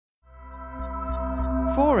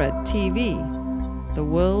FORA.tv. The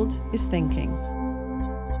world is thinking.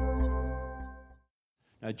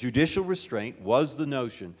 Now, judicial restraint was the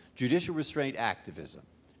notion. Judicial restraint activism.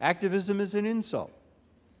 Activism is an insult.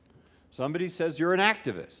 Somebody says you're an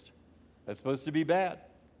activist. That's supposed to be bad.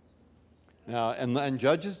 Now, and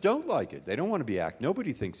judges don't like it. They don't want to be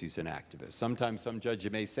nobody thinks he's an activist. Sometimes some judge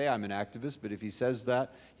may say I'm an activist, but if he says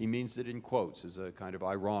that, he means it in quotes as a kind of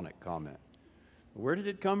ironic comment. Where did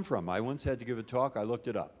it come from? I once had to give a talk. I looked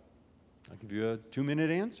it up. I'll give you a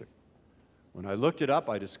 2-minute answer. When I looked it up,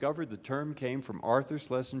 I discovered the term came from Arthur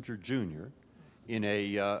Schlesinger, Jr. in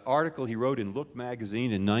an article he wrote in Look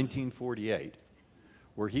magazine in 1948,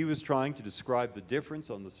 where he was trying to describe the difference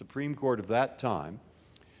on the Supreme Court of that time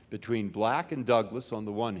between Black and Douglas on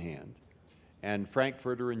the one hand, and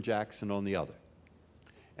Frankfurter and Jackson on the other.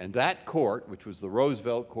 And that court, which was the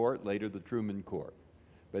Roosevelt Court, later the Truman Court,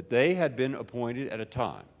 but they had been appointed at a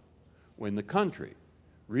time when the country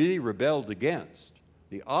really rebelled against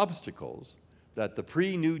the obstacles that the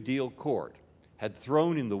pre-New Deal court had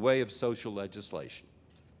thrown in the way of social legislation.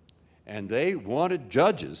 And they wanted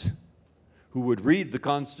judges who would read the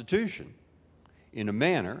Constitution in a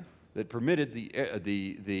manner that permitted it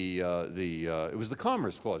was the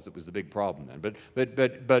Commerce Clause that was the big problem then,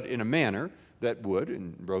 but in a manner that would,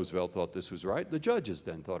 and Roosevelt thought this was right, the judges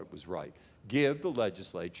then thought it was right, give the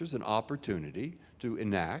legislatures an opportunity to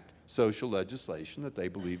enact social legislation that they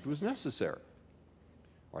believed was necessary.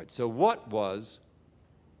 All right, so what was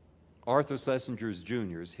Arthur Schlesinger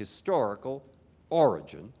Jr.'s historical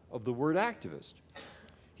origin of the word activist?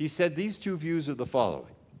 He said these two views are the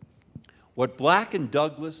following. What Black and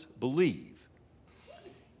Douglas believe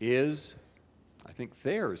is, I think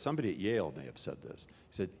Thayer, somebody at Yale may have said this,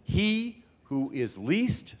 he said, he who is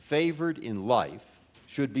least favored in life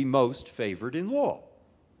should be most favored in law.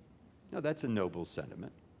 Now, that's a noble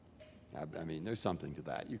sentiment. I mean, there's something to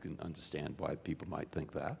that. You can understand why people might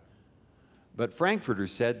think that. But Frankfurter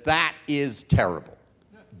said, that is terrible.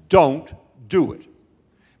 Don't do it.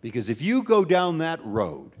 Because if you go down that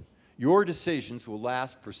road, your decisions will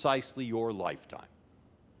last precisely your lifetime,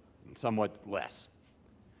 and somewhat less.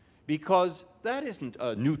 Because that isn't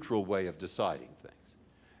a neutral way of deciding things.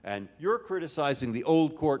 And you're criticizing the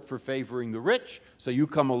old court for favoring the rich, so you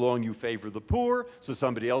come along, you favor the poor, so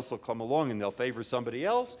somebody else will come along and they'll favor somebody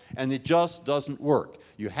else, and it just doesn't work.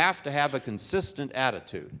 You have to have a consistent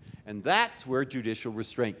attitude. And that's where judicial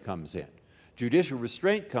restraint comes in. Judicial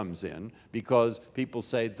restraint comes in because people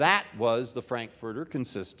say that was the Frankfurter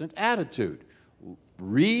consistent attitude.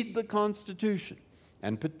 Read the Constitution,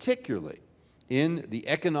 and particularly in the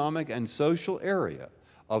economic and social area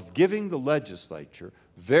of giving the legislature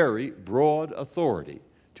very broad authority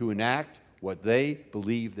to enact what they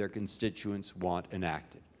believe their constituents want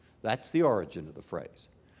enacted. That's the origin of the phrase.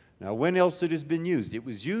 Now, when else it has been used? It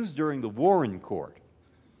was used during the Warren Court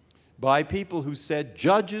by people who said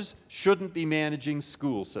judges shouldn't be managing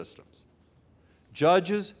school systems.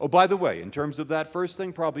 Judges, oh, by the way, in terms of that first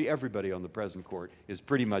thing, probably everybody on the present court is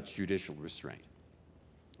pretty much judicial restraint.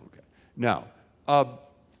 Okay. Now,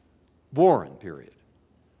 Warren period.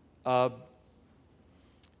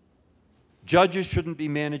 Judges shouldn't be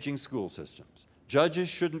managing school systems. Judges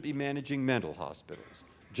shouldn't be managing mental hospitals.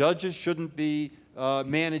 Judges shouldn't be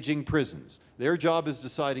managing prisons. Their job is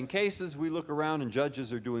deciding cases. We look around and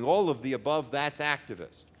judges are doing all of the above. That's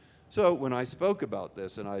activist. So when I spoke about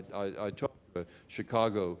this, and I talked to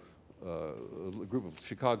a group of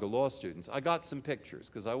Chicago law students, I got some pictures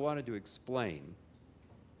because I wanted to explain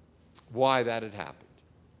why that had happened.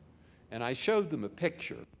 And I showed them a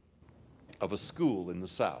picture of a school in the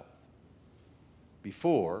South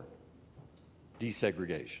before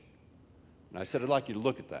desegregation. And I said, I'd like you to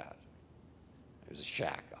look at that. There's a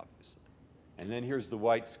shack, obviously. And then here's the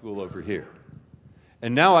white school over here.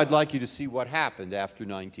 And now I'd like you to see what happened after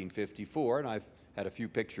 1954, and I've had a few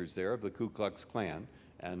pictures there of the Ku Klux Klan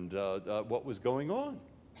and what was going on.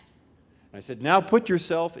 And I said, now put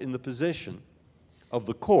yourself in the position of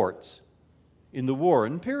the courts in the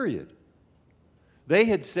Warren period. They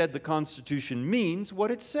had said the Constitution means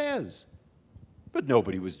what it says, but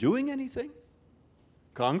nobody was doing anything.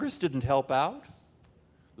 Congress didn't help out.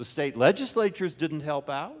 The state legislatures didn't help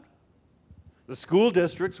out. The school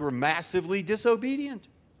districts were massively disobedient.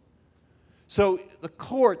 So the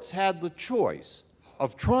courts had the choice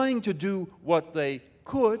of trying to do what they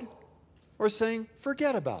could or saying,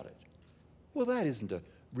 forget about it. Well, that isn't a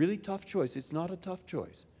really tough choice. It's not a tough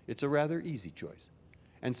choice. It's a rather easy choice.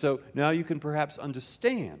 And so now you can perhaps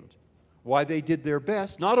understand why they did their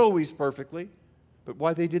best, not always perfectly, but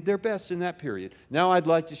why they did their best in that period. Now I'd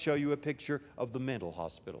like to show you a picture of the mental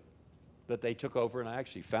hospital that they took over, and I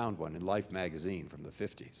actually found one in Life magazine from the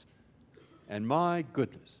 50s. And my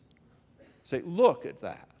goodness, say, look at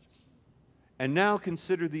that. And now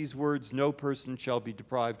consider these words, no person shall be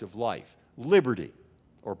deprived of life, liberty,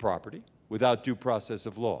 or property without due process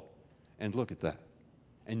of law. And look at that.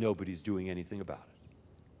 And nobody's doing anything about it.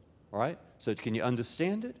 All right? So can you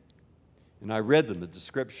understand it? And I read them the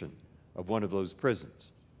description of one of those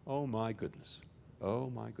prisons. Oh my goodness. Oh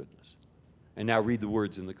my goodness. And now read the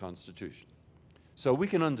words in the Constitution. So we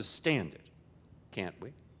can understand it, can't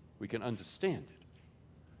we? We can understand it.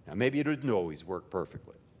 Now maybe it didn't always work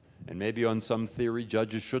perfectly. And maybe on some theory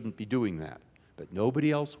judges shouldn't be doing that. But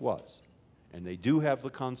nobody else was. And they do have the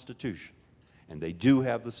Constitution. And they do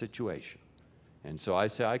have the situation. And so I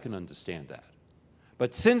say I can understand that.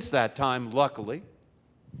 But since that time, luckily,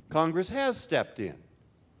 Congress has stepped in.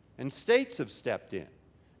 And states have stepped in.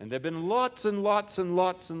 And there have been lots and lots and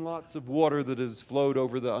lots and lots of water that has flowed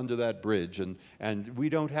over under that bridge. And we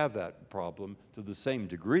don't have that problem to the same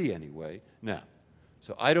degree anyway now.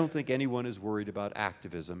 So I don't think anyone is worried about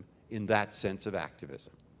activism in that sense of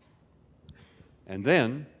activism. And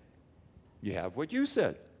then you have what you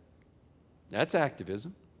said. That's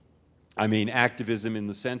activism. I mean activism in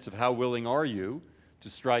the sense of how willing are you to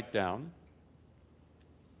strike down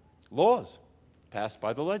laws passed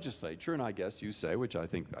by the legislature. And I guess you say, which I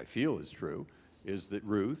feel is true, is that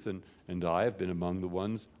Ruth and I have been among the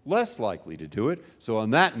ones less likely to do it. So on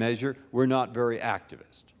that measure, we're not very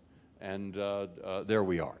activist. And there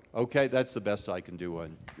we are. Okay, that's the best I can do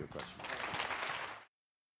on your question.